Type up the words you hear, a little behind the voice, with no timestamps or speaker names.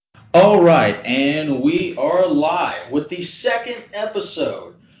All right, and we are live with the second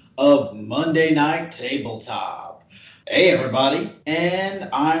episode of Monday Night Tabletop. Hey, everybody, and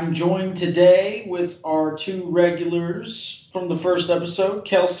I'm joined today with our two regulars from the first episode,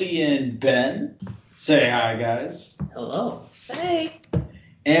 Kelsey and Ben. Say hi, guys. Hello. Hey.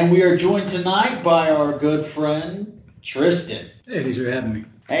 And we are joined tonight by our good friend, Tristan. Hey, thanks for having me.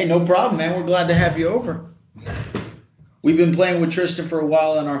 Hey, no problem, man. We're glad to have you over. We've been playing with Tristan for a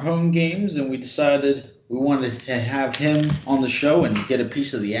while in our home games, and we decided we wanted to have him on the show and get a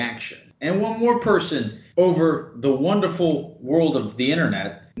piece of the action. And one more person over the wonderful world of the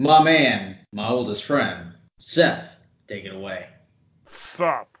internet, my man, my oldest friend, Seth. Take it away.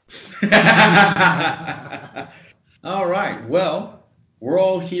 Sup? All right, well, we're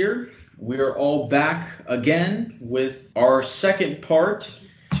all here. We're all back again with our second part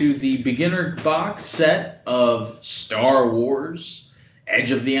to the beginner box set of Star Wars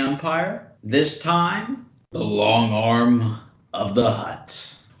Edge of the Empire. This time, the long arm of the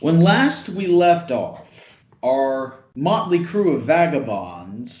Hutt. When last we left off, our motley crew of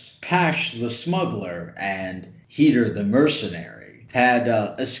vagabonds, Pash the smuggler and Heater the mercenary, had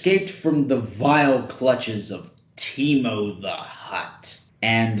escaped from the vile clutches of Timo the Hutt.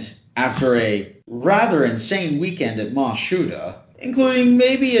 And after a rather insane weekend at Mos Shuda, including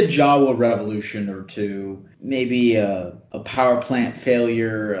maybe a Jawa revolution or two, maybe a power plant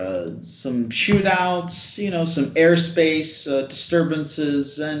failure, some shootouts, some airspace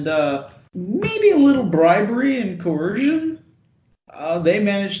disturbances, and maybe a little bribery and coercion, they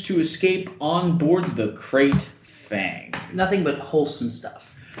managed to escape on board the Crate Fang. Nothing but wholesome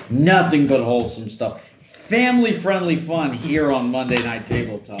stuff. Nothing but wholesome stuff. Family-friendly fun here on Monday Night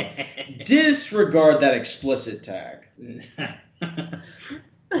Tabletop. Disregard that explicit tag.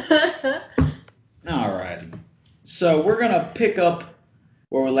 Alrighty. So we're going to pick up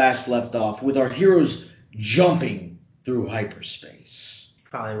where we last left off with our heroes jumping through hyperspace.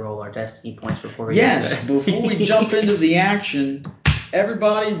 Probably roll our destiny points before we get there. Before we jump into the action,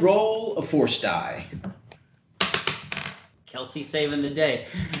 everybody roll a force die. Kelsey saving the day.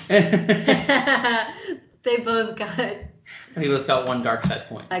 They both got... We both got one dark side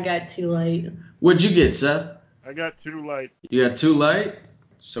point. I got 2 light. What'd you get, Seth? I got 2 light. You got 2 light?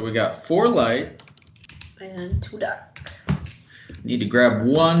 So we got 4 light. And 2 dark. Need to grab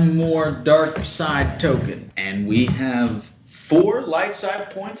one more dark side token. And we have 4 light side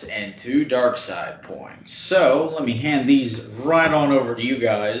points and 2 dark side points. So let me hand these right on over to you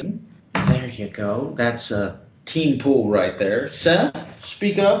guys. There you go. That's a team pool right there. Seth,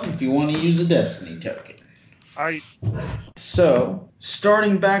 speak up if you want to use a destiny token. So,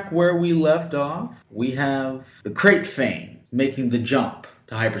 starting back where we left off, we have the Crate Fang making the jump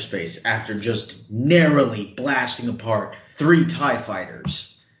to hyperspace after just narrowly blasting apart 3 TIE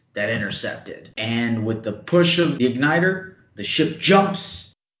fighters that intercepted. And with the push of the igniter, the ship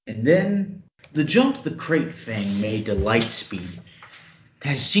jumps, and then the jump the Crate Fang made to light speed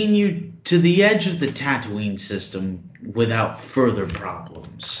has seen you to the edge of the Tatooine system without further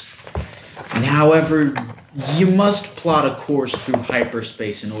problems. And however, you must plot a course through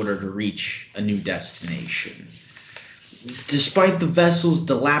hyperspace in order to reach a new destination. Despite the vessel's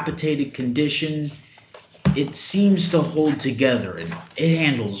dilapidated condition, it seems to hold together and it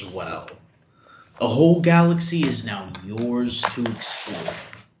handles well. A whole galaxy is now yours to explore.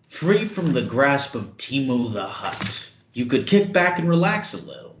 Free from the grasp of Timo the Hutt, you could kick back and relax a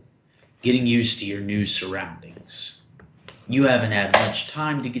little, getting used to your new surroundings. You haven't had much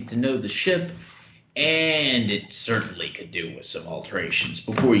time to get to know the ship, and it certainly could do with some alterations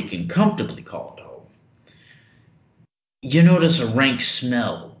before you can comfortably call it home. You notice a rank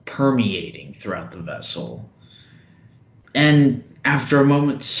smell permeating throughout the vessel, and after a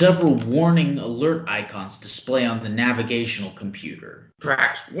moment, several warning alert icons display on the navigational computer.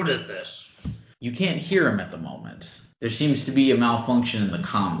 Drax, what is this? You can't hear him at the moment. There seems to be a malfunction in the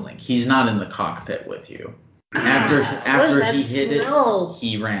comm link. He's not in the cockpit with you. After he hit it,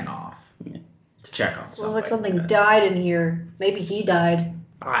 he ran off to check on something. Smells like something died in here. Maybe he died.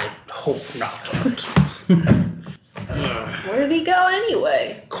 I hope not. Where did he go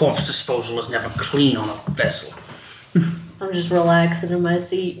anyway? Corpse disposal is never clean on a vessel. I'm just relaxing in my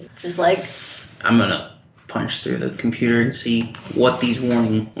seat. Just like... I'm gonna punch through the computer and see what these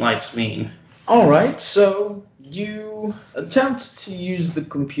warning lights mean. Alright, so you attempt to use the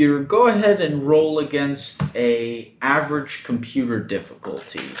computer. Go ahead and roll against a average computer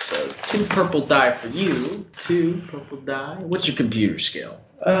difficulty. So 2 purple die for you. 2 purple die. What's your computer skill?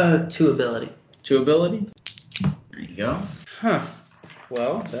 2 ability. 2 ability? There you go. Huh.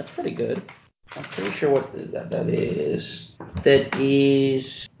 Well, that's pretty good. I'm pretty sure what is that? That is...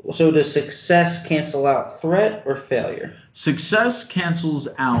 So So does success cancel out threat or failure? Success cancels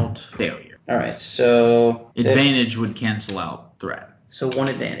out failure. All right, so... Advantage would cancel out threat. So 1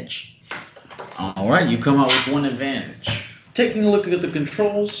 advantage. All right, you come out with 1 advantage. Taking a look at the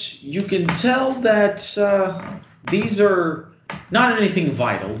controls, you can tell that these are not anything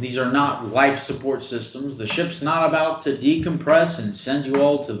vital. These are not life support systems. The ship's not about to decompress and send you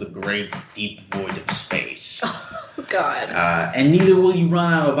all to the great deep void of space. Oh, God. And neither will you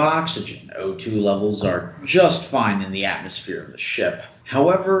run out of oxygen. O2 levels are just fine in the atmosphere of the ship.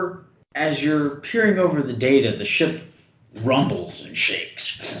 However, as you're peering over the data, the ship rumbles and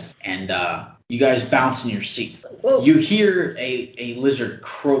shakes. And you guys bounce in your seat. Whoa. You hear a lizard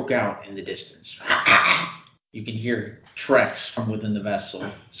croak out in the distance. You can hear Trex from within the vessel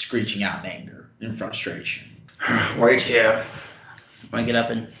screeching out in anger and frustration. Right here. I'm going to get up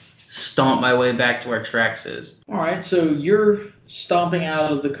and stomp my way back to where Trax is. All right, so you're stomping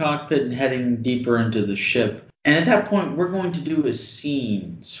out of the cockpit and heading deeper into the ship. And at that point, we're going to do a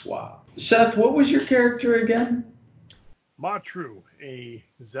scene swap. Seth, what was your character again? Matru, a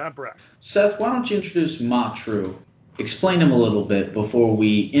Zabrak. Seth, why don't you introduce Matru? Explain him a little bit before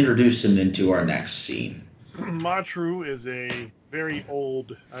we introduce him into our next scene. Matru is a very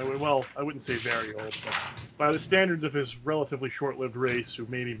old, I wouldn't say very old, but by the standards of his relatively short-lived race, who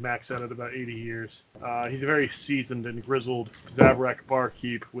maybe max out at about 80 years, he's a very seasoned and grizzled Zabrak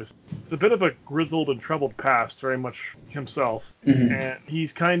barkeep with a bit of a grizzled and troubled past, very much himself. Mm-hmm. And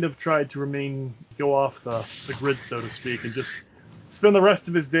he's kind of tried to go off the grid, so to speak, and just spend the rest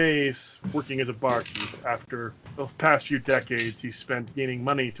of his days working as a barkeep. After the past few decades, he spent gaining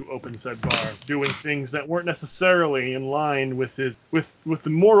money to open said bar, doing things that weren't necessarily in line with the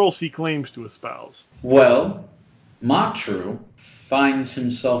morals he claims to espouse. Well, Matru finds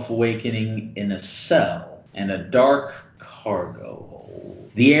himself awakening in a cell in a dark cargo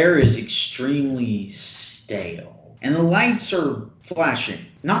hold. The air is extremely stale, and the lights are flashing,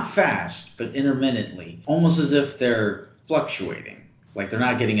 not fast, but intermittently, almost as if they're fluctuating, like they're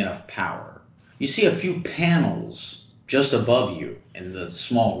not getting enough power. You see a few panels just above you in the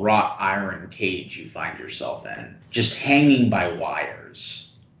small wrought iron cage you find yourself in, just hanging by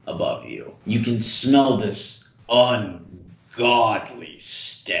wires above you. You can smell this ungodly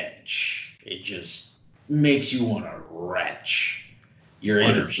stench. It just makes you want to retch. Your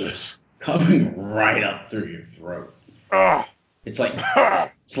What energy is this? coming right up through your throat. Ah! It's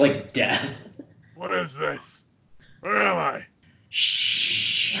like death. What is this? Where am I?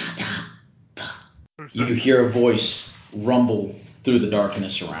 Shut up. Who's You that? hear a voice rumble through the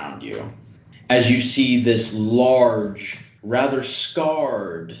darkness around you as you see this large, rather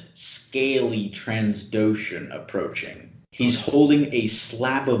scarred, scaly Transdoshan approaching. He's holding a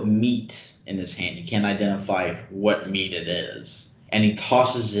slab of meat in his hand. You can't identify what meat it is. And he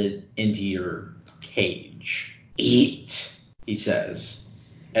tosses it into your cage. Eat, he says,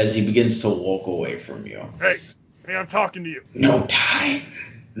 as he begins to walk away from you. Hey, I'm talking to you. No time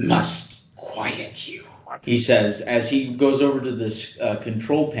must quiet you, he says, as he goes over to this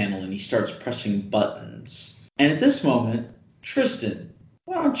control panel and he starts pressing buttons. And at this moment, Tristan,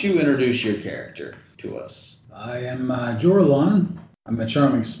 why don't you introduce your character to us? I am Jorlon. I'm a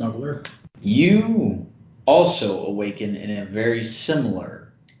charming smuggler. You also awaken in a very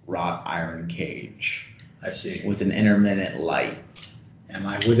similar wrought iron cage. I see. With an intermittent light. Am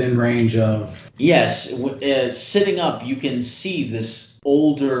I within range of... Yes, sitting up, you can see this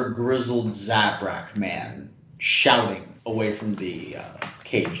older, grizzled Zabrak man shouting away from the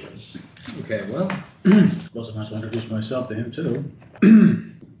cages. Okay, well, suppose I might as well introduce myself to him, too.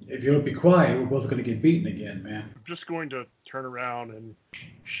 If you'll be quiet, we're both going to get beaten again, man. I'm just going to turn around and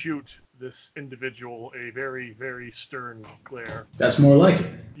shoot this individual a very, very stern glare. That's more like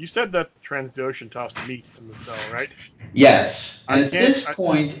it. You said that Transdoshan tossed meat in the cell, right? Yes, and at can't- this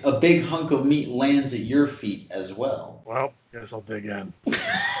point, a big hunk of meat lands at your feet as well. Well, guess I'll dig in. It's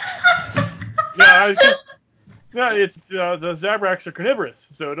the Zabraks are carnivorous,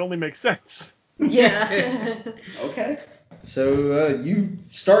 so it only makes sense. Yeah. Okay. So you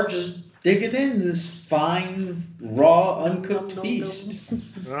start just digging in this fine, raw, uncooked feast.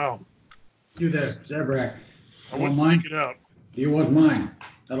 No, You there, Zabrak. I wouldn't seek it out. Do you want mine?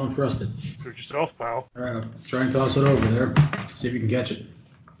 I don't trust it. Suit yourself, pal. All right, I'll try and toss it over there. See if you can catch it.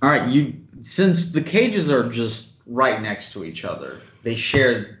 All right, since the cages are just right next to each other, they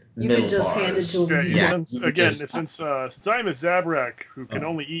share You middle could just bars. hand it to him. Okay, Yeah, since you just- since I'm a Zabrak who can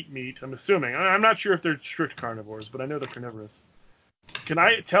only eat meat, I'm assuming. I'm not sure if they're strict carnivores, but I know they're carnivorous. Can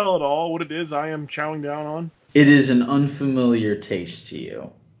I tell at all what it is I am chowing down on? It is an unfamiliar taste to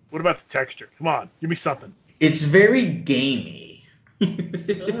you. What about the texture? Come on, give me something. It's very gamey.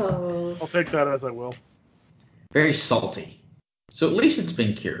 Oh. I'll take that as I will. Very salty. So at least it's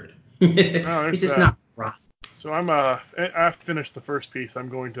been cured. there's It's just that. not rough. So after finish the first piece, I'm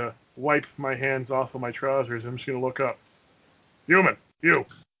going to wipe my hands off of my trousers. I'm just going to look up. Human, you.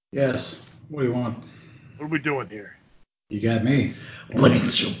 Yes. What do you want? What are we doing here? You got me.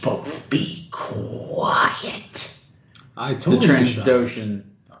 Wouldn't you both be quiet? I The told him to shut up.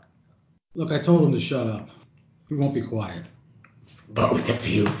 Transdotion. Look, I told him to shut up. He won't be quiet. Both of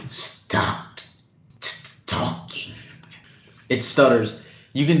you stop talking. It stutters.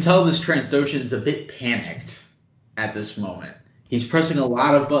 You can tell this Transdotion is a bit panicked at this moment. He's pressing a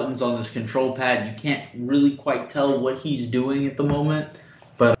lot of buttons on this control pad. You can't really quite tell what he's doing at the moment,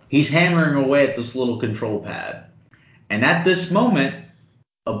 but he's hammering away at this little control pad. And at this moment,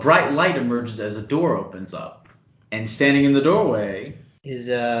 a bright light emerges as a door opens up. And standing in the doorway Is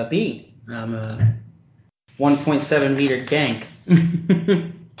B. I'm a 1.7 meter gank.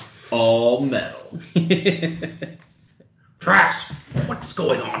 all metal. Trash, what's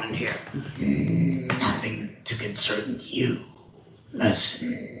going on in here? Nothing to concern you,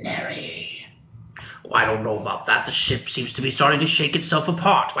 mercenary. Oh, I don't know about that. The ship seems to be starting to shake itself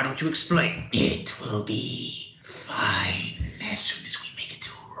apart. Why don't you explain? It will be fine as soon as we make it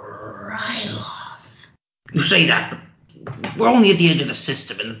to Ryloth. You say that, but we're only at the edge of the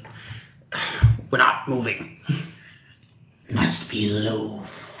system and we're not moving. Must be low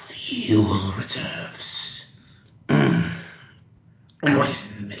fuel reserves. I was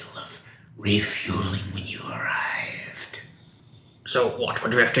in the middle of refueling when you arrived. So what, we're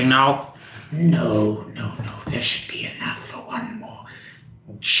drifting now? No. There should be enough for one more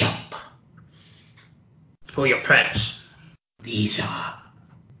jump. Who are your pets? These are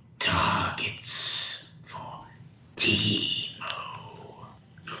targets for Timo.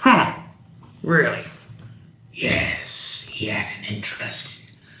 Huh. Really? Yes, he had an interest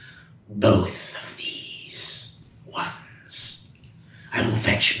in both of these ones. I will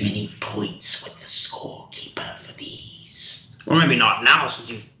fetch many points with the scorekeeper for these. Well, maybe not now since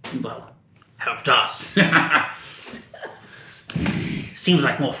you've, helped us. Seems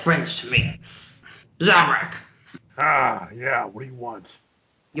like more friends to me. Zabrak, Yeah, what do you want?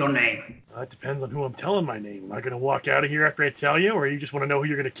 your name. It depends on who I'm telling my name. Am I going to walk out of here after I tell you, or you just want to know who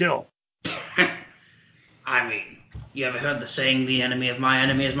you're going to kill? I mean, you ever heard the saying, the enemy of my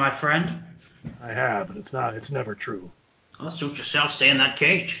enemy is my friend? I have, but it's never true. Well, suit yourself, stay in that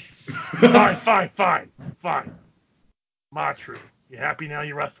cage. Fine. Matru, you happy now,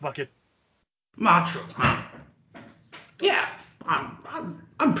 you rust bucket? Matru, huh? Yeah,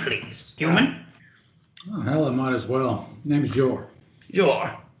 I'm pleased. Human? Oh, hell, I might as well. Name's Jor.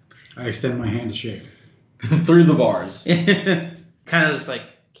 Sure. I extend my hand to shake. through the bars. Kind of just like,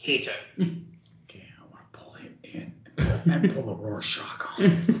 hater. Okay, I want to pull him in and pull a Rorschach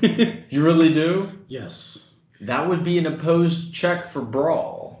on. You really do? Yes. That would be an opposed check for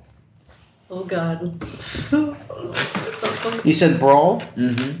brawl. Oh God. You said brawl?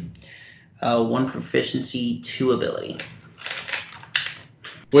 Mm-hmm. 1 proficiency, 2 ability.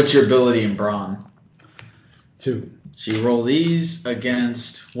 What's your ability in brawn? 2. So you roll these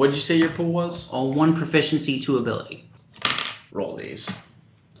against, what'd you say your pool was? 1 proficiency, 2 ability. Roll these.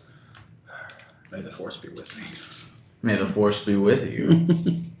 May the force be with me. May the force be with you.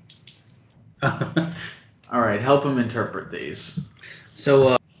 All right, help him interpret these.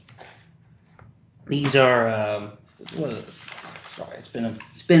 So, these are, sorry, it's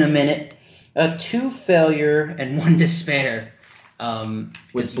been a minute. 2 failure and 1 despair.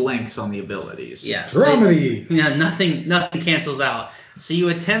 With blanks on the abilities. Yeah. Dramedy! Nothing cancels out. So you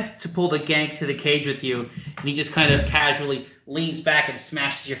attempt to pull the gank to the cage with you, and he just kind of casually leans back and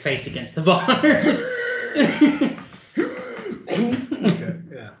smashes your face against the bars. Okay,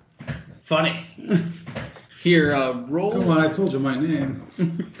 yeah. Funny. Here, roll. Come on, I told you my name.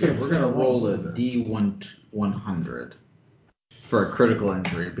 Okay, we're gonna roll a D100 for a critical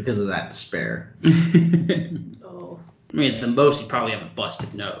injury because of that despair. Oh. I mean, the most, you probably have a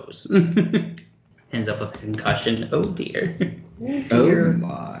busted nose. Ends up with a concussion. Oh, dear. Oh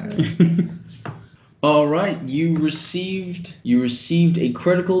my. All right, you received a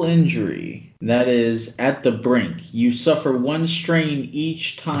critical injury. That is at the brink. You suffer 1 strain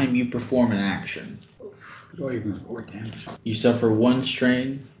each time you perform an action. Oh, even 4 damage. You suffer 1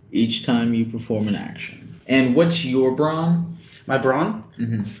 strain each time you perform an action. And what's your brawn? My brawn?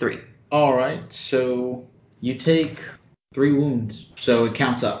 Mm-hmm. 3. All right, so you take 3 wounds, so it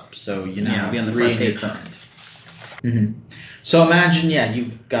counts up. So you now I'll be on have the 3 front in your page. current. Mm-hmm. So imagine,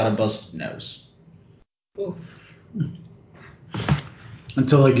 you've got a busted nose. Oof.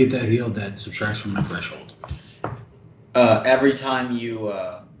 Until I get that healed, that subtracts from my threshold. Every time you,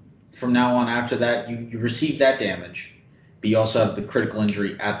 from now on after that, you receive that damage, but you also have the critical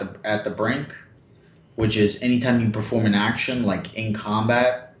injury at the brink, which is anytime you perform an action, like in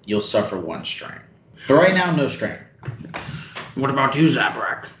combat, you'll suffer 1 strain. But right now, no strain. What about you,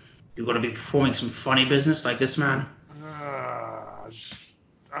 Zabrak? You gonna be performing some funny business like this man?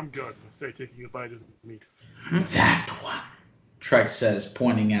 I'm good. Let's say taking a bite of meat. That one Trek says,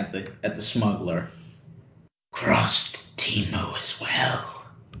 pointing at the smuggler. crossed Timo as well.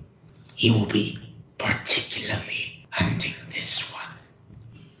 He will be particularly hunting this one.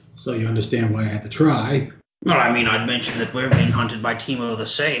 So you understand why I had to try. Well, I mean, I'd mentioned that we're being hunted by Timo the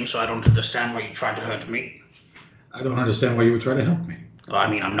same, so I don't understand why you tried to hurt me. I don't understand why you would try to help me. Well, I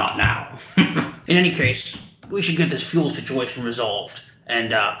mean, I'm not now. In any case, we should get this fuel situation resolved,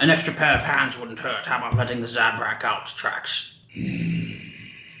 and an extra pair of hands wouldn't hurt. How about letting the Zabrak out tracks?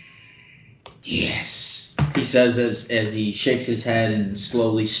 Yes. He says as he shakes his head and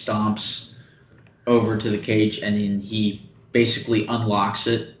slowly stomps over to the cage, and then he basically unlocks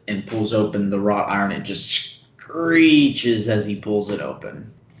it and pulls open the wrought iron. It just screeches as he pulls it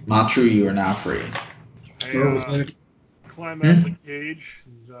open. Matru, you are now free. I climb out of the cage,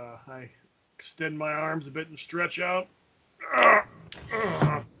 and I extend my arms a bit and stretch out.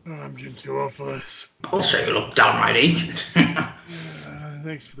 I'm Jim too old for this. I'll say you look downright ancient.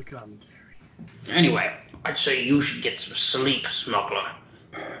 Thanks for the commentary. Anyway, I'd say you should get some sleep, smuggler.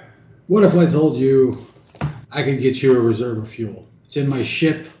 What if I told you I can get you a reserve of fuel? It's in my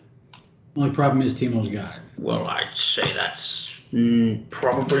ship. Only problem is Timo's got it. Well, I'd say that's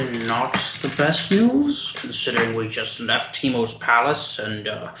probably not the best news, considering we just left Timo's palace and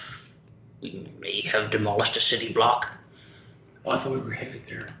we may have demolished a city block. Oh, I thought we were headed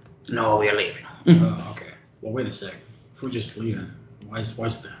there. No, we're leaving. Oh, okay. Well, wait a sec. If we're just leaving, why's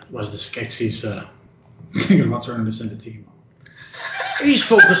the Skeksis thinking about turning us into Timo? He's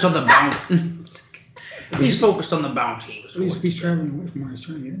focused on the bounty. He's focused on the bounty. He's traveling away from where he's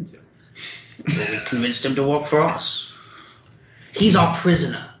trying to get into. Well, we convinced him to work for us. He's our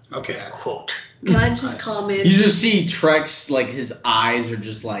prisoner. Okay. Quote. Can I just comment? You just see Trek's, like, his eyes are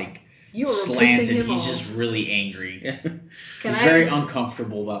just, like, You were slanted. pissing him He's off. just really angry. Can He's I- very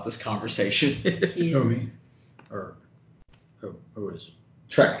uncomfortable about this conversation. He Who, is. me? Or who is?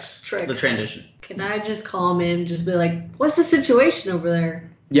 Trex. Tricks. The transition. Can I just call him in and just be like, what's the situation over there?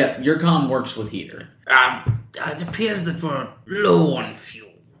 Yeah, your comm works with heater. It appears that we're low on fuel.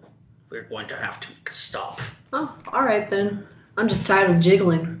 We're going to have to make a stop. Oh, all right then. I'm just tired of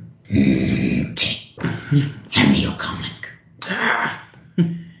jiggling. Hand me your comlink.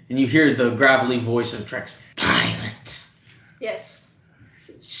 And you hear the gravelly voice of Trex. Pilot, Yes.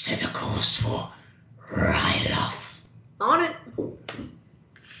 set a course for Ryloth. On it.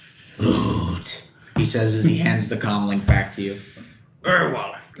 Good. He says as he hands the comm link back to you. Very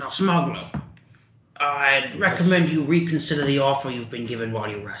well. Now, smuggler, I'd recommend you reconsider the offer you've been given while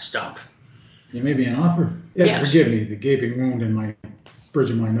you rest up. You made me an offer? Yeah, Yes. forgive me. The gaping wound in my bridge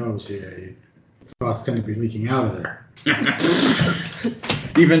of my nose here. Thoughts tend to be leaking out of there.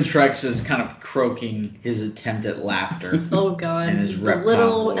 Even Trex is kind of croaking his attempt at laughter. Oh God. And his The reptile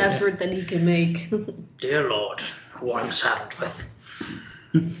little voice. effort that he can make. Dear Lord, who I'm saddled with.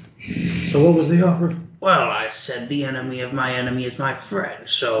 So what was the offer? Well, I said the enemy of my enemy is my friend,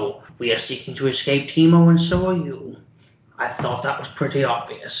 so we are seeking to escape Timo, and so are you. I thought that was pretty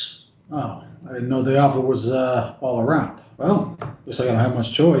obvious. Oh, I didn't know the offer was all around. Well, looks like I don't have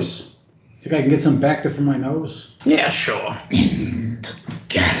much choice. Think I can get some Bacta for my nose? Yeah, sure. In the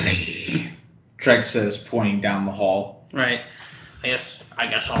galley. Trex says, pointing down the hall. Right. I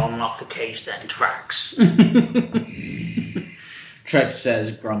guess I'll unlock the cage then. Tracks. Trex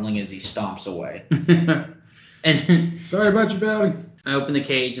says, grumbling as he stomps away. And Sorry about your bounty. I open the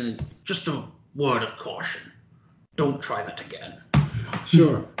cage and just a word of caution. Don't try that again.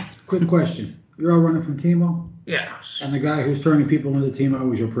 Sure. Quick question. You're all running from Timo? Yes. And the guy who's turning people into Timo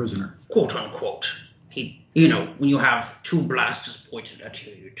was your prisoner? Quote unquote. When you have two blasters pointed at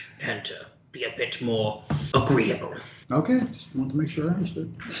you, you tend to be a bit more agreeable. Okay, just wanted to make sure I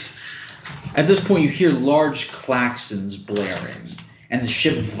understood. At this point, you hear large klaxons blaring, and the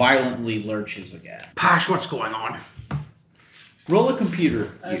ship violently lurches again. Pash, what's going on? Roll a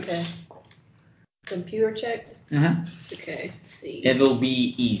computer use. Okay. Computer check. Uh-huh. Okay. Let's see. It'll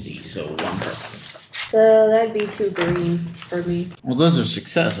be easy, so 1 purple. So that'd be 2 green for me. Well, those are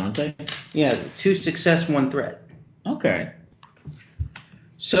success, aren't they? Yeah, 2 success, 1 threat. Okay.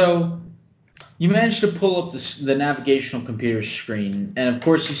 So, you manage to pull up the navigational computer screen, and of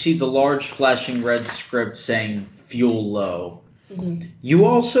course you see the large flashing red script saying fuel low. You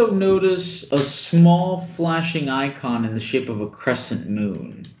also notice a small flashing icon in the shape of a crescent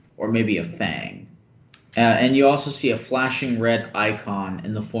moon, or maybe a fang. And you also see a flashing red icon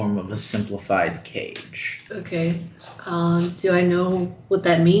in the form of a simplified cage. Okay. Do I know what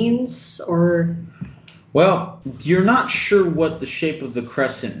that means, or? Well, you're not sure what the shape of the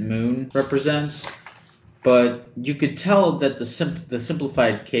crescent moon represents, but you could tell that the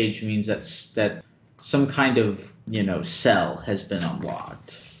simplified cage means that some kind of, cell has been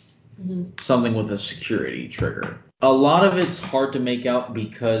unlocked. Something with a security trigger. A lot of it's hard to make out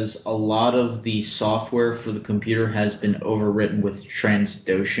because a lot of the software for the computer has been overwritten with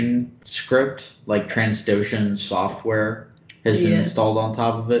Transdotion script, like Transdotion software has been installed on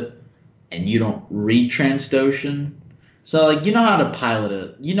top of it, and you don't read Transdotion. So you know how to pilot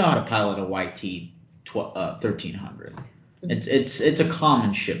a YT 1300. It's a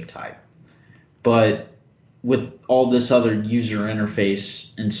common ship type, but with all this other user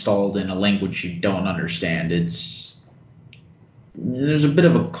interface installed in a language you don't understand, there's a bit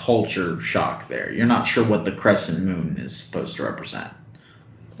of a culture shock there. You're not sure what the crescent moon is supposed to represent.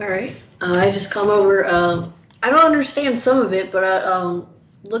 All right. I just come over. I don't understand some of it, but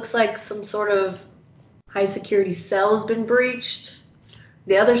looks like some sort of high security cell has been breached.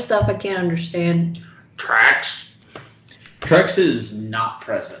 The other stuff I can't understand. Trax? Trex is not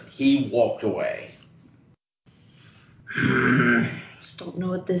present. He walked away. Just don't know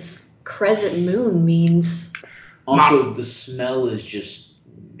what this crescent moon means. Also, the smell is just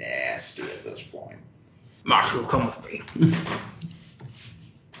nasty at this point. Marshall, come with me.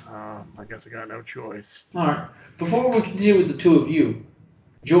 I guess I got no choice. All right. Before we continue with the two of you,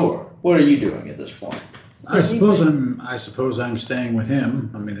 Jor, what are you doing at this point? I suppose I'm staying with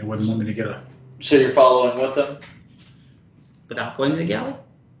him. I mean, they wouldn't want me to get a. So you're following with them? Without going to the galley?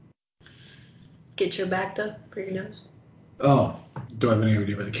 Get your back up for your nose. Oh, do I have any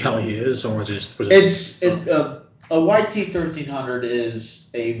idea where the galley is, or was it just? A YT 1300 is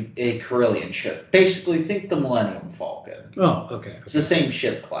a Carillion ship. Basically, think the Millennium Falcon. Oh, okay. It's the same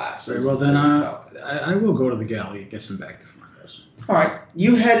ship class. Very well, then I will go to the galley and get some back to us. All right.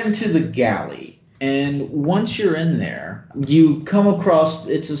 You head into the galley, and once you're in there, you come across.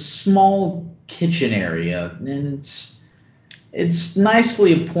 It's a small kitchen area, and it's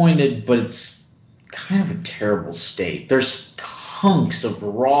nicely appointed, but it's kind of a terrible state. There's hunks of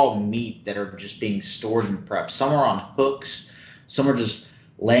raw meat that are just being stored and prepped. Some are on hooks, some are just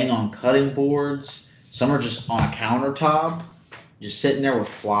laying on cutting boards, some are just on a countertop, just sitting there with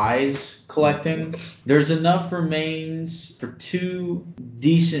flies collecting. There's enough remains for 2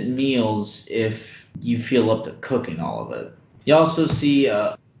 decent meals if you feel up to cooking all of it. You also see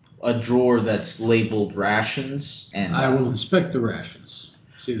a drawer that's labeled rations, and I will inspect the rations.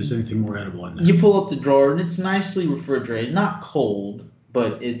 See if there's anything more edible in there. You pull up the drawer, and it's nicely refrigerated. Not cold,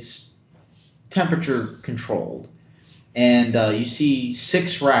 but it's temperature controlled. And you see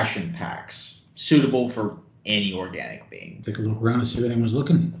 6 ration packs, suitable for any organic being. Take a look around to see if anyone's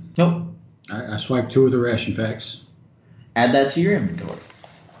looking. Nope. All right, I swiped 2 of the ration packs. Add that to your inventory.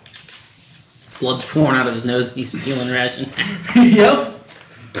 Blood's pouring out of his nose. He's stealing ration. Yep.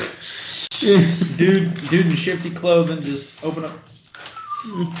 Dude in shifty clothing just open up.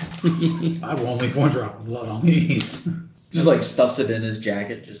 I will leave 1 drop of blood on these. Just stuffs it in his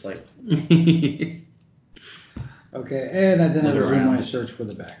jacket, just like. Okay, and then I Look resume around. my search for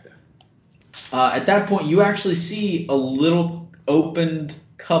the back there. At that point, you actually see a little opened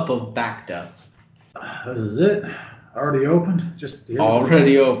cup of Bacta. This is it. Already opened. Just here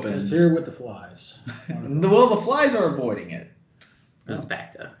Already opened. Just here with the flies. Well, the flies are avoiding it. It's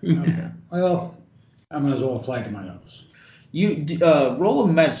back to. Okay. Well, I might as well apply it to my nose. You roll a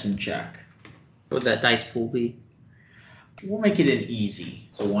medicine check. What would that dice pool be? We'll make it an easy.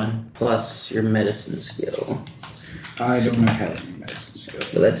 So 1 plus your medicine skill. I don't have any medicine skill.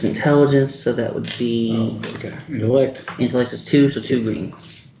 Well, that's intelligence, so that would be. Oh, okay. Intellect. Intellect is 2, so 2 green.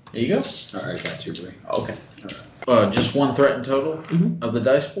 There you go. All right, got 2 green. Okay. All right. Just 1 threat in total of the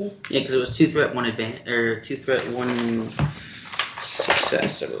dice pool? Yeah, because it was 2 threat, 1 advantage, or 2 threat, 1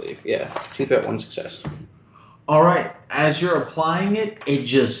 success, I believe. Yeah, 2 threat, 1 success. All right. As you're applying it, it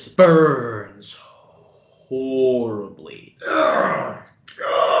just burns horribly. Oh,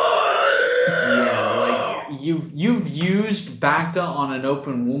 Yeah, you've used Bacta on an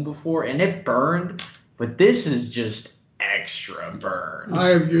open wound before, and it burned, but this is just extra burn. I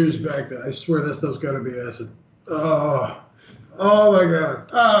have used back that. I swear that stuff's got to be acid. Oh my God.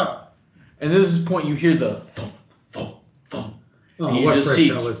 Ah. And this is the point you hear the thump, thump, thump. Oh, And you what just fresh see,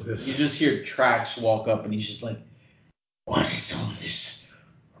 hell is this? you just hear Trax walk up, and he's just like, What is all this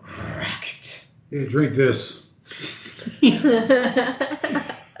racket? Here, drink this.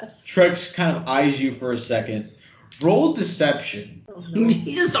 Trex kind of eyes you for a second. Roll deception. Oh, no.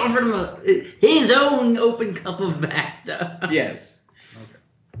 He just offered him his own open cup of Bacta. Yes.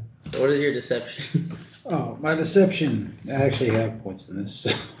 So what is your deception? Oh, my deception. I actually have points in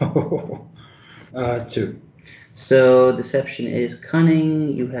this. So, 2. So deception is cunning.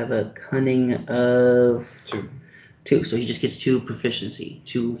 You have a cunning of 2. 2. So he just gets 2 proficiency,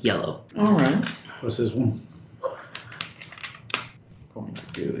 2 yellow. All right. What's this one? Going to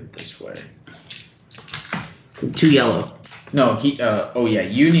do it this way. 2 yellow. No, oh yeah,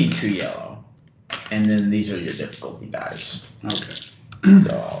 you need 2 yellow. And then these are your difficulty dice. Okay.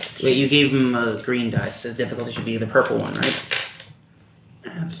 So Wait, you gave him a green dice. His difficulty should be the purple one, right?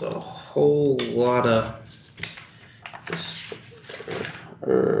 That's a whole lot of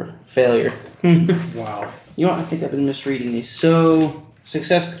failure. Wow. You know what? I think I've been misreading these. So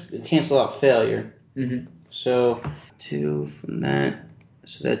success cancel out failure. Mm-hmm. So 2 from that.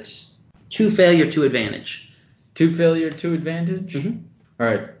 So that's 2 failure, 2 advantage. 2 failure, 2 advantage? Mm-hmm. All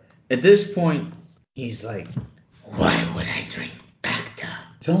right. At this point, he's like, Why would I drink Bacta?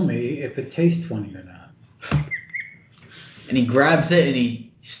 Tell me if it tastes funny or not. and he grabs it and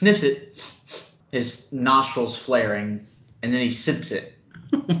he sniffs it, his nostrils flaring, and then he sips it.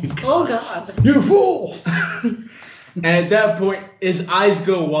 Oh God. You fool! And at that point, his eyes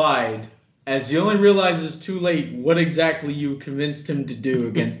go wide as he only realizes too late what exactly you convinced him to do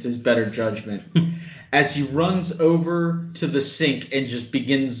against his better judgment. As he runs over to the sink and just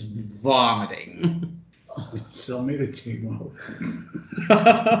begins vomiting. Still made a team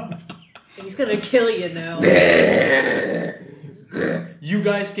up. He's gonna kill you now. You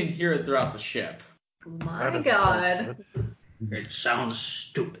guys can hear it throughout the ship. My That doesn't God. sound It sounds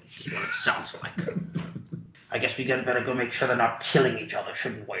stupid. Is what it sounds like. I guess we better go make sure they're not killing each other,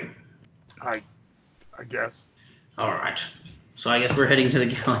 shouldn't we? I guess. All right. So I guess we're heading to the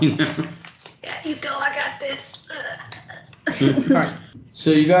galley now. Yeah, you go. I got this. Alright, so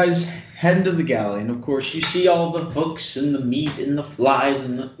you guys head into the galley, and of course you see all the hooks and the meat and the flies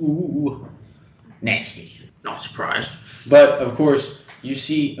and the ooh, nasty. Not surprised. But of course you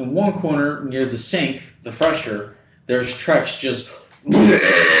see in one corner near the sink, the fresher, there's Trex just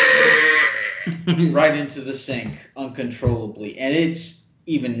right into the sink uncontrollably, and it's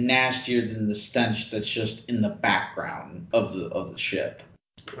even nastier than the stench that's just in the background of the ship.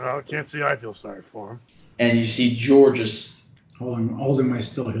 Well, can't say I feel sorry for him. And you see George's Holding my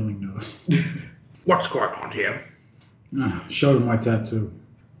still healing nose. What's going on here? Showed him my tattoo.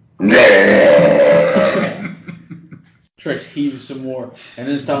 Trex heaves some more, and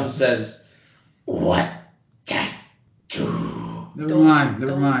this time says, What tattoo? Never mind.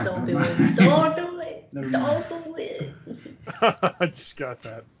 Never mind. Don't do never it. mind. Don't do it. Never Don't do it. I just got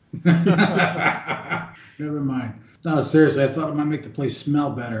that. Never mind. No, seriously, I thought it might make the place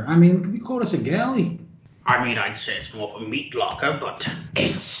smell better. I mean, you called us a galley. I mean, I'd say it's more of a meat locker, but...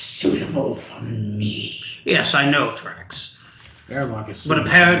 It's suitable for me. Yes, I know, Trax. Airlock is. But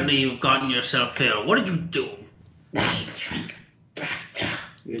apparently you've gotten yourself ill. What did you do? I drank Bacta.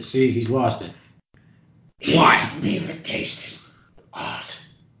 You see, he's lost it. He Why? has never tasted art.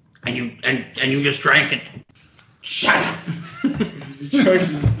 And you just drank it. Shut up.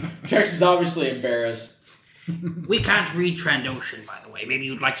 Trex is obviously embarrassed. We can't read Trandoshan, by the way. Maybe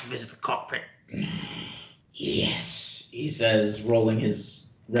you'd like to visit the cockpit. Yes. He says, rolling his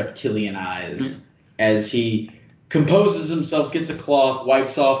reptilian eyes, as he composes himself, gets a cloth,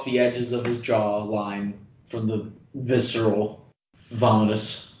 wipes off the edges of his jawline from the visceral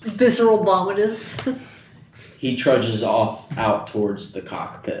vomitus. Visceral vomitus. He trudges off out towards the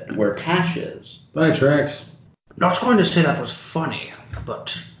cockpit, where Pash is. Bye, Trax. Not going to say that was funny,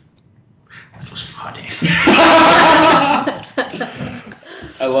 but that was funny.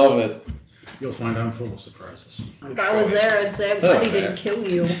 I love it. You'll find I'm full of surprises. If I was there, I'd say I'm glad he didn't kill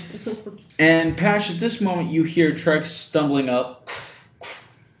you. And Pash, at this moment, you hear Trex stumbling up,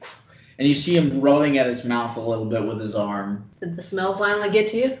 and you see him rubbing at his mouth a little bit with his arm. Did the smell finally get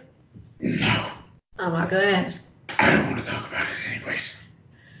to you? No. I'm not gonna ask. I don't want to talk about it anyways.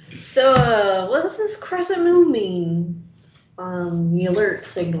 So, what does this crescent moon mean? The alert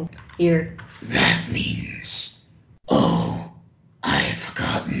signal here. That means... Oh, I've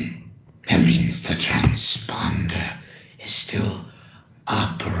forgotten. That means the transponder is still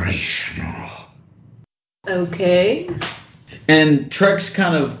operational. Okay. And Trex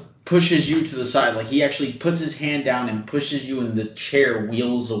kind of pushes you to the side. Like, he actually puts his hand down and pushes you, and the chair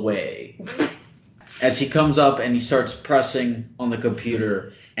wheels away. As he comes up and he starts pressing on the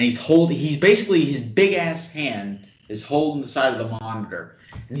computer, and he's basically, his big ass hand is holding the side of the monitor,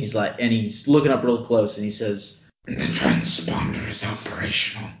 and he's looking up real close, and he says, The transponder is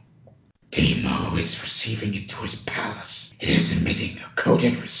operational. Timo is receiving it to his palace. It is emitting a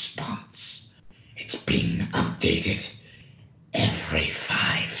coded response. It's being updated every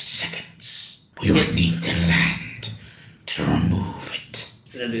 5 seconds. We would need to land to remove it.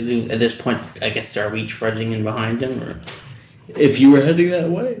 At this point, I guess, are we trudging in behind him? Or If you were heading that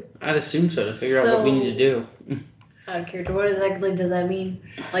way. I'd assume so, to figure out what we need to do. Out of character, what exactly does that mean?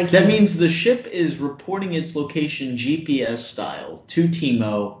 Like That means the ship is reporting its location GPS style to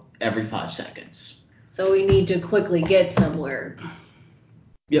Timo every 5 seconds. So we need to quickly get somewhere.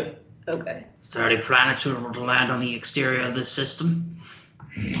 Yep. Okay. Is there any planets suitable to land on the exterior of this system?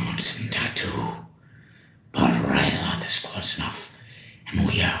 Not in Tattoo, but Ryloth is close enough, and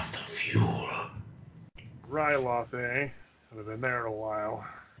we have the fuel. Ryloth, eh? Haven't been there in a while.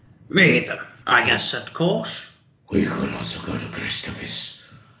 Me either. I guess set course. We could also go to Christophus,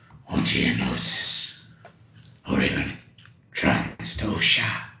 or Geonosis, or even Transdosha.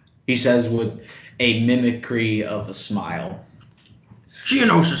 He says with a mimicry of a smile.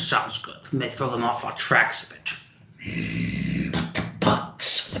 Geonosis sounds good. May throw them off our tracks a bit. But the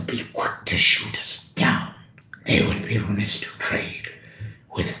bugs would be quick to shoot us down. They would be remiss to trade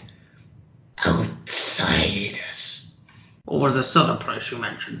with outsiders. What was this other place you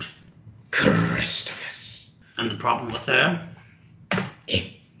mentioned? Christophus. And the problem with there?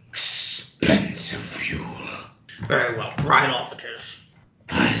 Expensive fuel. Very well. Right off it is.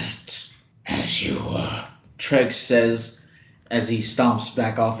 Pilot, as you were. Trex says as he stomps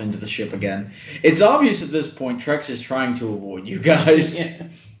back off into the ship again. It's obvious at this point Trex is trying to avoid you guys. I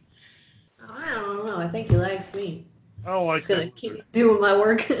don't know. I think he likes me. I don't like He's gonna that keep wizard. doing my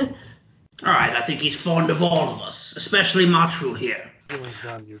work. Alright, I think he's fond of all of us, especially Matru here. Feelings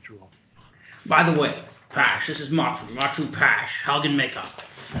non-mutual. By the way, Pash, this is Matru. Matru Pash, hug and make up.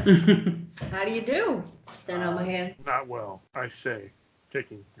 How do you do? Staring out my hand. Not well, I say,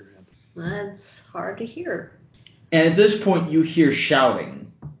 taking your hand. That's hard to hear. And at this point you hear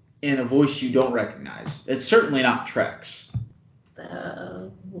shouting in a voice you don't recognize. It's certainly not Trex.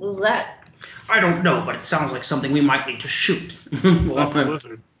 What was that? I don't know, but it sounds like something we might need to shoot. Not the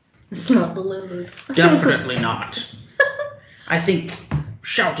lizard. It's not the lizard. Definitely not. I think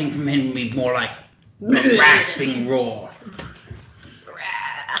shouting from him would be more like a rasping roar.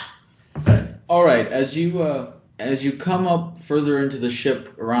 All right, as you come up further into the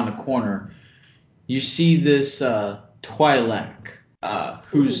ship around a corner, you see this Twi'lek,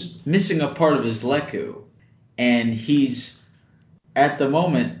 who's missing a part of his leku, and he's at the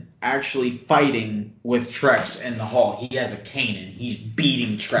moment actually fighting with Trex in the hall. He has a cane and he's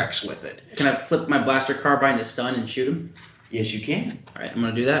beating Trex with it. Can I flip my blaster carbine to stun and shoot him? Yes, you can. Alright, I'm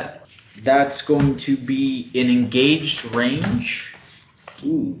gonna do that. That's going to be an engaged range.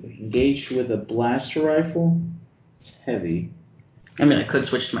 Ooh, engaged with a blaster rifle. It's heavy. I mean, I could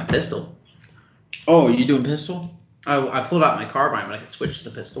switch to my pistol. Oh, you doing pistol? I pulled out my carbine, but I could switch to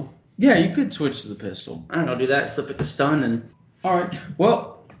the pistol. Yeah, you could switch to the pistol. I don't know, do that, flip it to stun, and... Alright,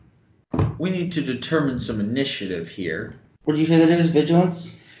 well, we need to determine some initiative here. What did you say that is?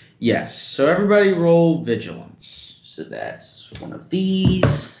 Vigilance? Yes, so everybody roll vigilance. So that's one of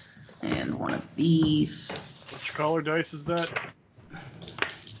these, and one of these. Which color dice is that?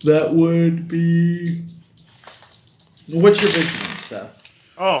 That would be... What's your vigilance, Seth?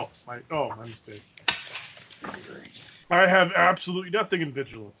 Oh, my mistake. I have absolutely nothing in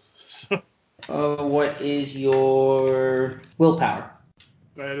vigilance. What is your willpower?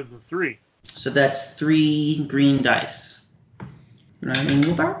 That is a 3. So that's 3 green dice. You know what I mean,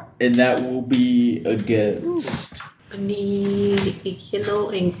 willpower? And that will be against... I need a yellow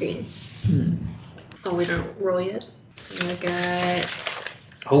and green. Oh, we don't roll yet. I got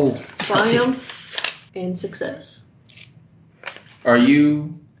triumph and success. Are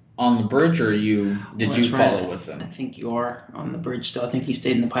you on the bridge, or did you follow with I them? think you are on the bridge still. I think you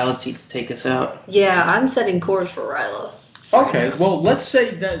stayed in the pilot seat to take us out. Yeah, I'm setting course for Rylos. Okay, well, let's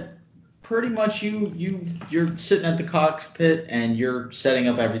say that pretty much you're sitting at the cockpit and you're setting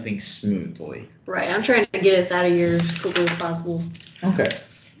up everything smoothly. Right, I'm trying to get us out of here as quickly as possible. Okay.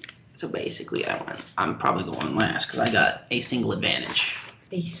 So basically, I'm probably going last because I got a single advantage.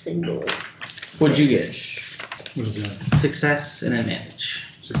 A single. What'd you get? What is that? Success and advantage.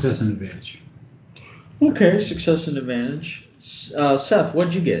 Success and advantage. Okay, success and advantage. Seth,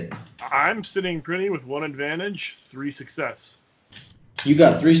 what'd you get? I'm sitting pretty with 1 advantage, 3 success. You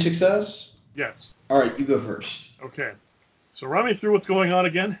got 3 success? Yes. All right, you go first. Okay. So run me through what's going on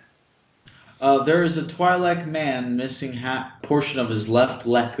again. There is a Twi'lek man missing portion of his left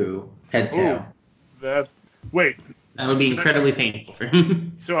leku, head tail. Wait. That would be incredibly painful for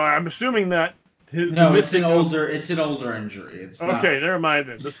him. So I'm assuming that No, it's an older injury. It's not. Okay, never mind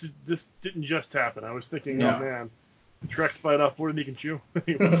then. This didn't just happen. I was thinking, No. oh man, the Trex bite off more than he can chew.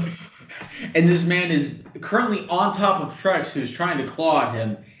 And this man is currently on top of Trex, who's trying to claw at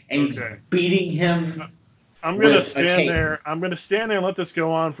him, and he's beating him. I'm gonna stand there. I'm gonna stand there and let this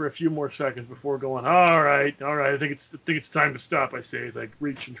go on for a few more seconds before going. All right. I think it's time to stop. I say as I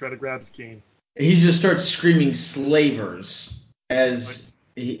reach and try to grab his cane. He just starts screaming "slavers" as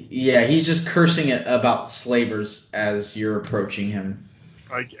he's just cursing about slavers as you're approaching him.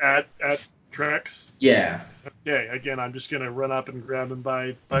 Like at Trex. Yeah. Okay. Again, I'm just gonna run up and grab him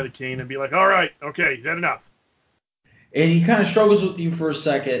by the cane and be like, all right, okay, is that enough? And he kind of struggles with you for a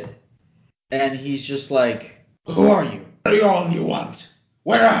second, and he's just like, "Who are you? What do all of you want?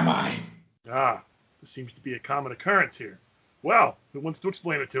 Where am I?" This seems to be a common occurrence here. Well, who wants to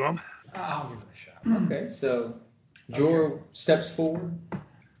explain it to him? I'll give it a shot. Okay, so Jor steps forward.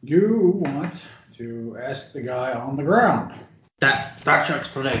 You want to ask the guy on the ground. That's your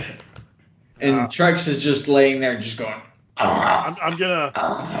explanation. And Trex is just laying there, just going. I'm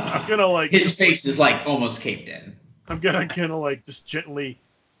gonna like. His face is like almost caved in. I'm gonna like just gently,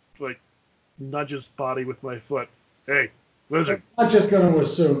 like, nudge his body with my foot. Hey, lizard. I'm not just going to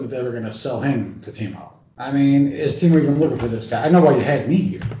assume that they were going to sell him to Timo. I mean, is Timo even looking for this guy? I know why you had me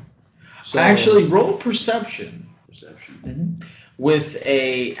here. So, actually, roll perception. Perception. With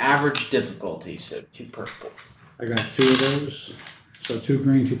a average difficulty, so 2 purple. I got 2 of those. So 2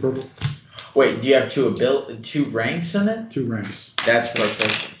 green, 2 purple. Wait, do you have 2 ranks in it? 2 ranks. That's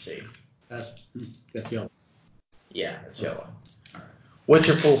proficiency. That's yellow. Yeah, that's yellow. All right. What's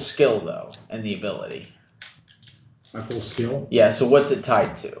your full skill, though, and the ability? My full skill? Yeah, so what's it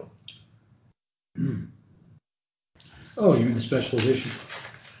tied to? Oh, you mean the special edition?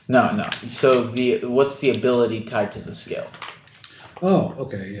 No. So what's the ability tied to the skill? Oh,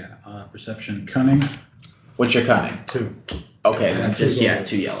 okay, yeah. Perception, cunning. What's your cunning? 2. Okay, then just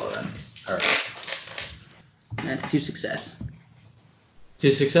 2 yellow then. All right. That's 2 success.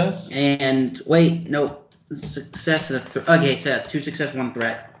 2 success? And wait, no. Success and okay, so 2 success, 1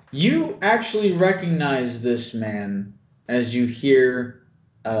 threat. You actually recognize this man as you hear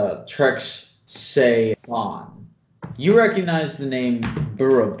Trex say Bon. You recognize the name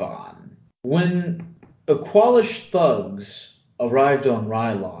Buraban. When Aqualish thugs arrived on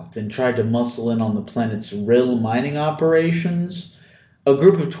Ryloth and tried to muscle in on the planet's Rill mining operations, a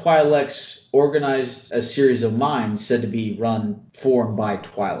group of Twi'leks organized a series of mines said to be run for and by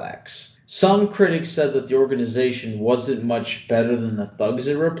Twi'leks. Some critics said that the organization wasn't much better than the thugs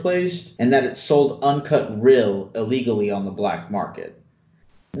it replaced, and that it sold uncut Rill illegally on the black market.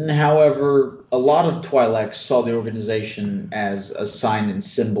 However, a lot of Twi'leks saw the organization as a sign and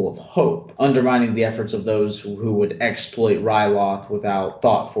symbol of hope, undermining the efforts of those who would exploit Ryloth without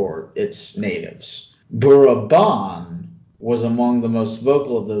thought for its natives. Buraban was among the most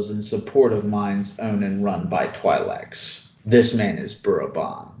vocal of those in support of mines owned and run by Twi'leks. This man is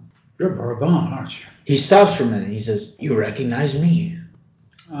Buraban. You're Buraban, aren't you? He stops for a minute. He says, "You recognize me?"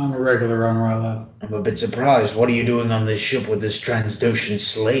 I'm a regular on Ryloth. "I'm a bit surprised. What are you doing on this ship with this Transdotian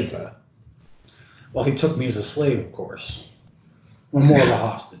slaver?" Well, he took me as a slave, of course. Well, more of a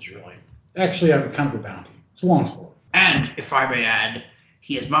hostage, really. Actually, I'm kind of a bounty. It's a long story. And, if I may add,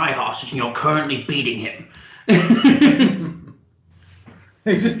 he is my hostage and you're currently beating him.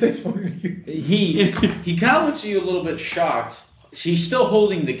 Is this thing supposed to be you? He kind of looks at you a little bit shocked. He's still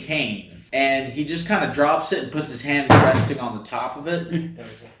holding the cane, and he just kind of drops it and puts his hand resting on the top of it.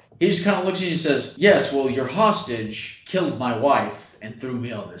 He just kind of looks at you and says, "Yes, well, your hostage killed my wife and threw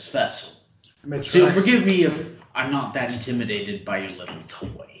me on this vessel. So forgive me if I'm not that intimidated by your little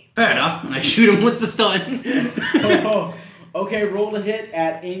toy." Fair enough, and I shoot him with the stun. Okay, roll to hit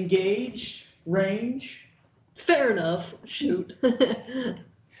at engaged range. Fair enough. Shoot.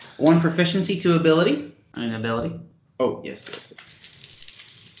 1 proficiency to ability. Ability. Oh, yes.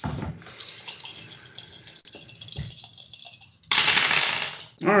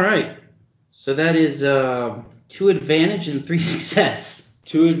 All right. So that is 2 advantage and 3 success.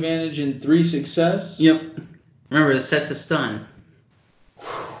 2 advantage and 3 success? Yep. Remember, the set's a stun.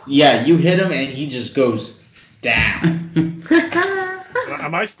 Yeah, you hit him and he just goes down.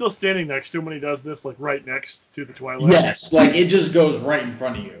 Am I still standing next to him when he does this, like right next to the Twilight? Yes, like it just goes right in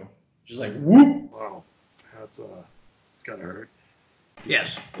front of you. Just like whoop. Wow. That's it's gotta hurt.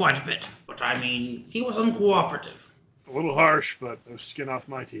 Yes, quite a bit. But I mean, he was uncooperative. A little harsh, but no skin off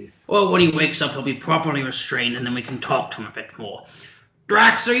my teeth. Well, when he wakes up, he'll be properly restrained, and then we can talk to him a bit more.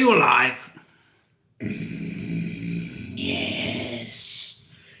 Drax, are you alive? Yes.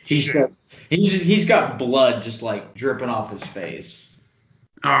 He says he's got blood just like dripping off his face.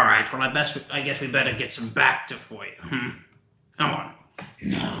 All right. Well, I guess we better get some Bacta for you. Come on.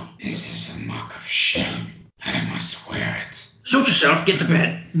 No, this is a mark of shame. I must wear it. Suit yourself. Get to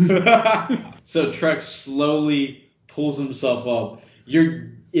bed. So Trex slowly pulls himself up.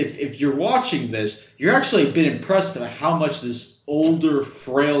 If you're watching this, you're actually a bit impressed at how much this older,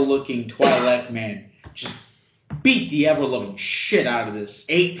 frail-looking Twi'lek man just beat the ever-loving shit out of this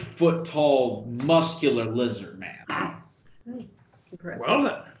 8-foot-tall, muscular lizard man. Impressive. Well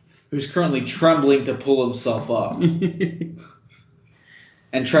then. Who's currently trembling to pull himself up.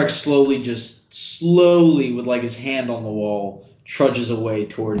 And Trex slowly, with like his hand on the wall, trudges away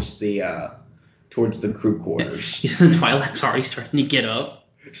towards the crew quarters. You said the Twi'lek's already starting to get up.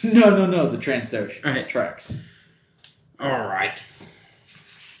 No, the Transocean. All right. Trex. All right.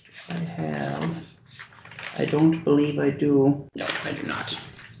 I don't believe I do. No, I do not.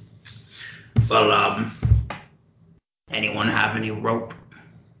 Well, anyone have any rope?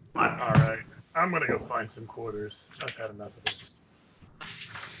 All right. I'm going to go find some quarters. I've had enough of this.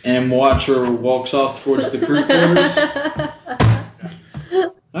 And Watcher walks off towards the crew quarters.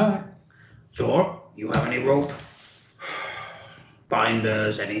 Alright. Thor, you have any rope?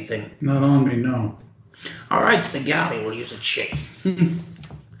 Binders, anything? Not on me, no. All right, to the galley. We'll use a chain.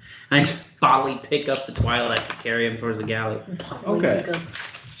 I bodily pick up the Twi'lek to carry him towards the galley. Okay.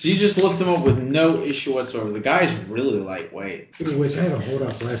 So you just lift him up with no issue whatsoever. The guy's really lightweight. Which I had a hold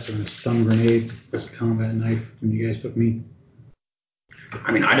up last time, a stun grenade as a combat knife when you guys took me.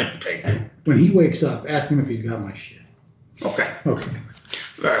 I mean, I didn't take it. When he wakes up, ask him if he's got my shit. Okay. Okay.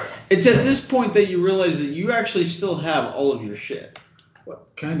 Very well. It's at this point that you realize that you actually still have all of your shit.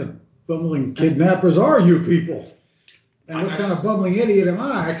 What kind of bumbling kidnappers are you people? And what kind of bumbling idiot am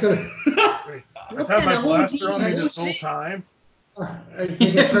I? I could have... I've had my blaster on me this whole time. I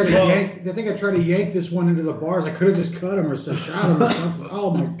think I tried to yank this one into the bars. I could have just cut him or shot him or something.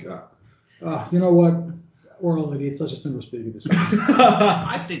 Oh my god. You know what? We're all idiots. Let's just never speak of this.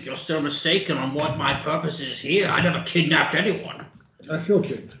 I think you're still mistaken on what my purpose is here. I never kidnapped anyone. I feel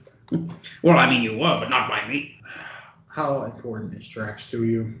kidnapped. Well, I mean, you were, but not by me. How important is Drax to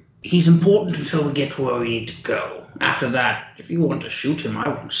you? He's important until we get to where we need to go. After that, if you want to shoot him, I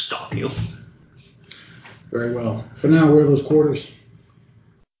won't stop you. Very well. For now, where are those quarters?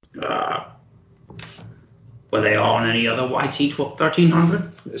 Were they on any other YT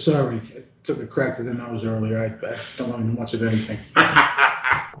 1300? Sorry, I took a crack to the nose earlier. I don't really know much of anything.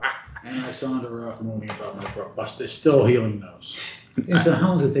 And I saunter off moaning about my busted, still healing nose. Yeah, so how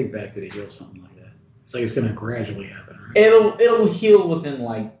long does it take back to heal something like that? It's like it's going to gradually happen, right? It'll heal within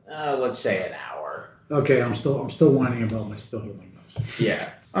let's say an hour. Okay, I'm still whining about my still healing nose. Yeah.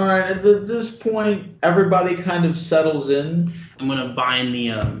 All right. At this point, everybody kind of settles in. I'm gonna bind the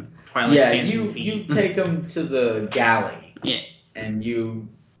Twilight. Yeah, you take him to the galley. Yeah. And you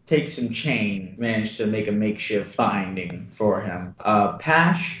take some chain, manage to make a makeshift binding for him.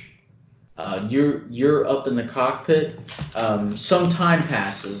 Pash, you're up in the cockpit. Some time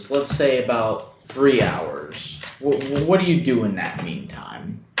passes. Let's say about 3 hours. What do you do in that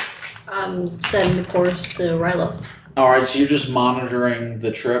meantime? I'm setting the course to Rilo. All right, so you're just monitoring the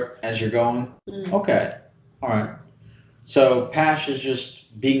trip as you're going? Mm. Okay. All right. So Pash is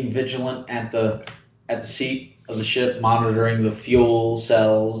just being vigilant at the seat of the ship, monitoring the fuel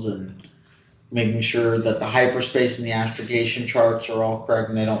cells and making sure that the hyperspace and the astrogation charts are all correct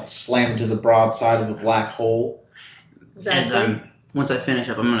and they don't slam into the broadside of a black hole. Exactly. Once I finish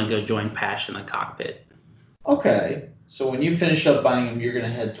up, I'm going to go join Pash in the cockpit. Okay. So when you finish up binding him, you're going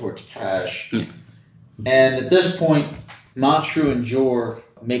to head towards Pash. Yeah. And at this point, Matru and Jor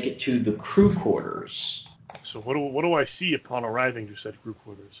make it to the crew quarters. So what do I see upon arriving to said crew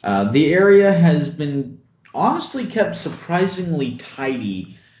quarters? The area has been honestly kept surprisingly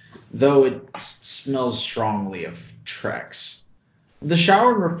tidy, though it smells strongly of Trex. The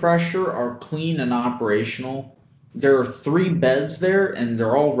shower and refresher are clean and operational. There are 3 beds there, and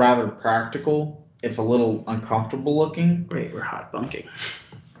they're all rather practical, if a little uncomfortable looking. Great, we're hot bunking.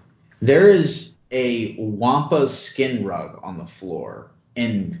 There is a wampa skin rug on the floor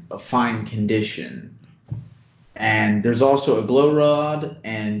in a fine condition. And there's also a glow rod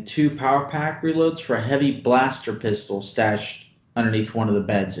and 2 power pack reloads for a heavy blaster pistol stashed underneath one of the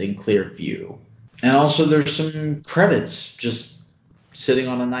beds in clear view. And also there's some credits just sitting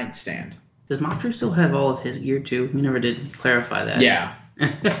on a nightstand. Does Matru still have all of his gear too? We never did clarify that. Yeah.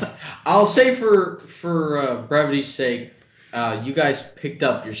 I'll say for brevity's sake, you guys picked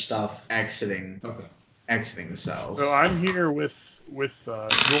up your stuff exiting the cells. So I'm here with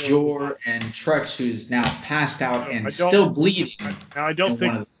Jor and Trex, who's now passed out and still bleeding. I don't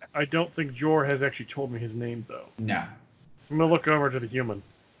think Jor has actually told me his name though. No. I'm going to look over to the human.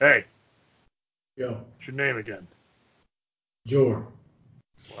 Hey, Yo, what's your name again? Jor.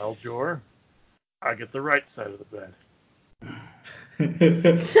 Well, Jor, I get the right side of the bed.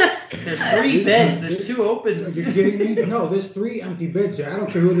 There's 3 beds. There's 2 Are open. you kidding me? No, there's 3 empty beds here. I don't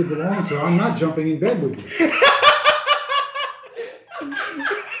care who they belong to. I'm not jumping in bed with you.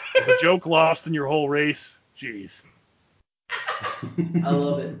 There's a joke lost in your whole race. Jeez. I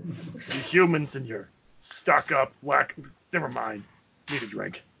love it. You humans and your stuck-up, whack... Never mind. Need a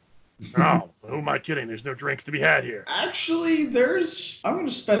drink. Oh, who am I kidding? There's no drinks to be had here. Actually, I'm going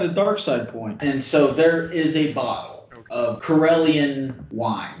to spend a dark side point. And so there is a bottle of Corellian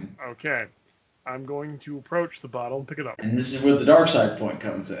wine. Okay. I'm going to approach the bottle and pick it up. And this is where the dark side point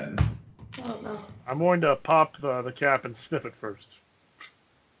comes in. Oh, no. I'm going to pop the cap and sniff it first.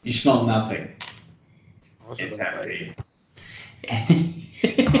 You smell nothing. Oh, this is It's empty.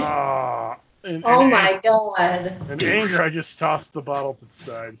 Oh, my God. In anger, I just tossed the bottle to the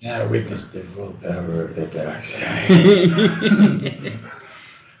side. I witnessed the full power of the dark side.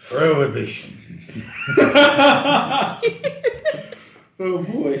 Prohibition. Oh,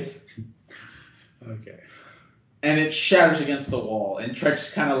 boy. Okay. And it shatters against the wall. And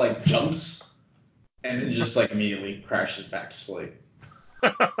Trex kind of like jumps. And then just like immediately crashes back to sleep.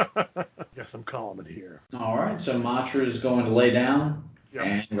 Guess I'm calling it here. All right, so Matra is going to lay down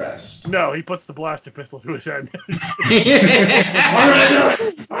and rest. No, he puts the blaster pistol to his head.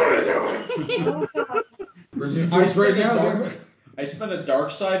 Ice right now. I spent a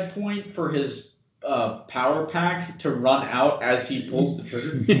dark side point for his power pack to run out as he pulls the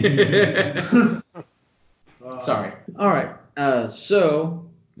trigger. Sorry. All right. So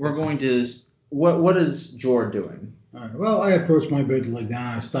we're going to. What is Jor doing? All right, well, I approach my bed to lay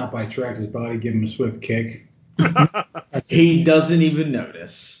down. I stop by Trax's body, give him a swift kick. He doesn't even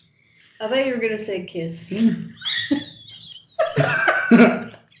notice. I thought you were going to say kiss.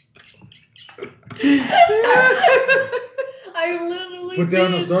 I literally Put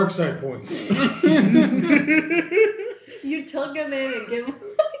down those did. dark side points. You took him in and give him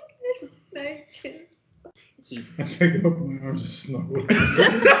a nice kiss. I pick him up in my arms and snuggle.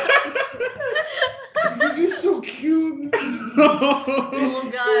 You're just so cute. Oh,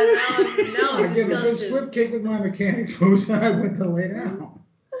 God. Now I I'm give him a good disgusted. swift kick with my mechanic boots and I went to lay down.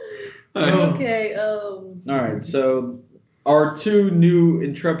 Okay, All right, so our 2 new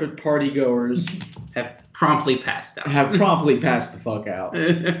intrepid partygoers Have promptly passed out. have promptly passed the fuck out.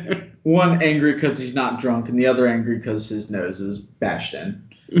 One angry because he's not drunk, and the other angry because his nose is bashed in.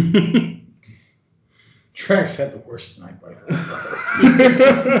 Trax had the worst night by far.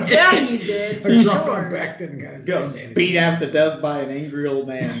 Yeah, you did. For I dropped sure. my back then and got his Got ass handed beat to me. half to death by an angry old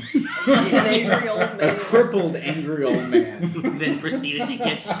man. An angry old A man. crippled angry old man. Then proceeded to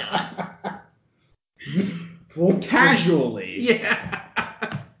get shot. Casually.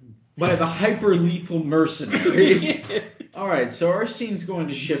 Yeah. By the hyper lethal mercenary. Alright, so our scene's going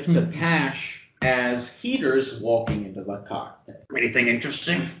to shift to Pash as Heater's walking into the cockpit. Anything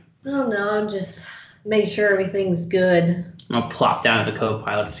interesting? Oh, no, just make sure everything's good. I'll plop down in the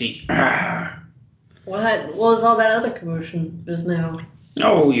co-pilot seat. What was all that other commotion just now?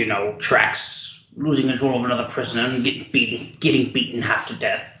 Oh, you know, Trax losing control of another prisoner and getting beaten half to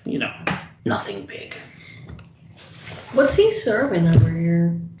death. You know, nothing big. What's he serving over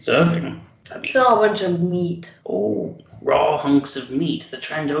here? Serving. I mean, Saw a bunch of meat. oh, raw hunks of meat, the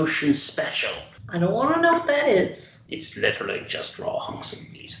Trandoshan special. I don't want to know what that is. It's literally just raw hunks of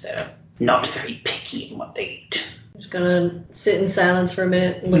meat. They're not very picky in what they eat. I'm just gonna sit in silence for a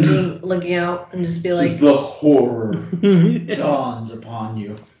minute, looking out, and just be like, As the horror dawns upon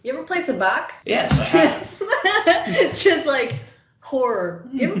you. "You ever play Sabacc?" Yes, I have. Just like horror.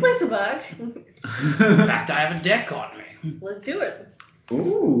 You ever play Sabacc? In fact, I have a deck on me. Let's do it.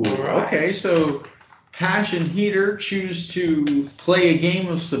 Ooh, okay, so Pash and Heater choose to play a game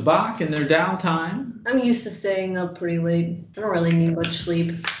of Sabacc in their downtime. I'm used to staying up pretty late. I don't really need much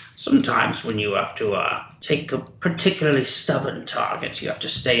sleep. Sometimes when you have to take a particularly stubborn target, you have to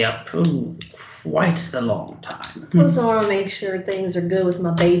stay up quite the long time. Plus, I want to make sure things are good with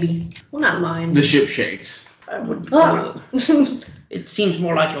my baby. Well, not mine. The ship shakes. I would. Ah. It seems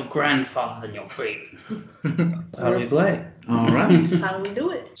more like your grandfather than your baby. How do we play? All right. How do we do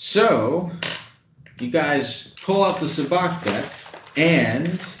it? So, you guys pull out the Sabacc deck,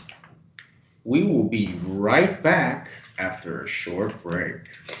 and we will be right back after a short break.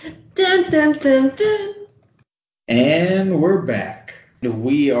 Dun dun dun dun. And we're back.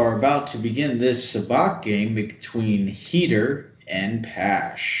 We are about to begin this Sabacc game between Heater and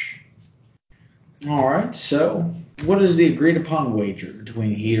Pash. Alright, so what is the agreed upon wager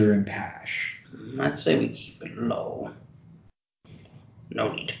between Heater and Pash? I'd say we keep it low.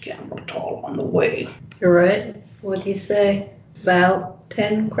 No need to gamble at all on the way. You're right. What do you say? About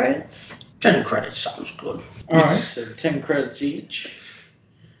 10 credits? 10 credits sounds good. All right, so 10 credits each.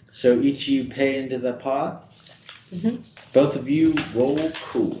 So each of you pay into the pot. Mm-hmm. Both of you roll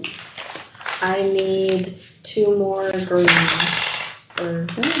cool. I need 2 more green.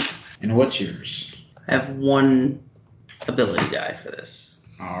 And what's yours? I have 1 ability die for this.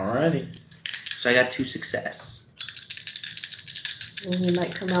 Alrighty. So I got 2 success. Well, you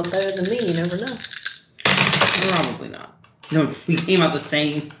might come out better than me. You never know. Probably not. No, we came out the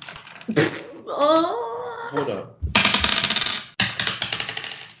same. Oh, Hold up.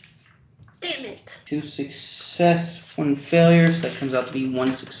 damn it. 2 success, 1 failure, so that comes out to be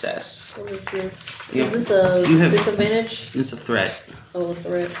 1 success. What is this? You Is have- this a you have- disadvantage? It's a threat. Oh, a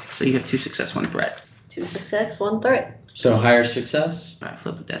threat. So you have 2 success, 1 threat. 2 success, 1 threat. So higher success? I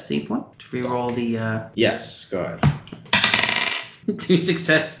flip a destiny point to reroll the Yes, go ahead. 2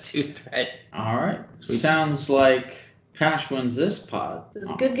 success, 2 threat. Alright. Sounds like Patch wins this pot. It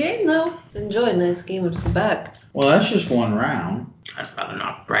was a good game, though. Enjoyed. Nice game of Sabak. Well, that's just 1 round. I'd rather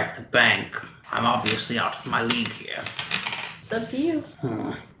not break the bank. I'm obviously out of my league here. It's up to you.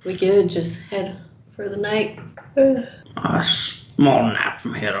 Hmm. We could just head for the night. A small nap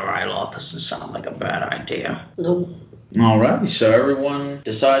from here to Ryloth doesn't sound like a bad idea. Nope. Alrighty, so everyone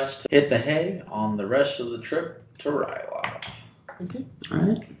decides to hit the hay on the rest of the trip to Ryloth.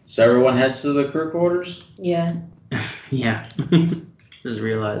 Alright. So everyone heads to the crew quarters? Yeah. Yeah. Just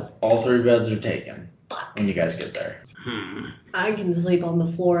realized. All 3 beds are taken when you guys get there. I can sleep on the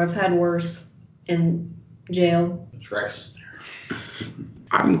floor. I've had worse in jail. Rex.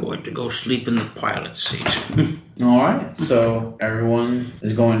 I'm going to go sleep in the pilot seat. Alright, so everyone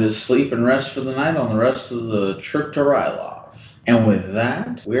is going to sleep and rest for the night on the rest of the trip to Ryloth. And with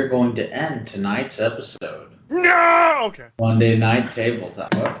that, we're going to end tonight's episode. No! Okay. Monday Night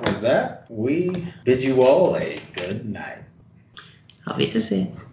Tabletop. But with that, we bid you all a good night. Auf Wiedersehen.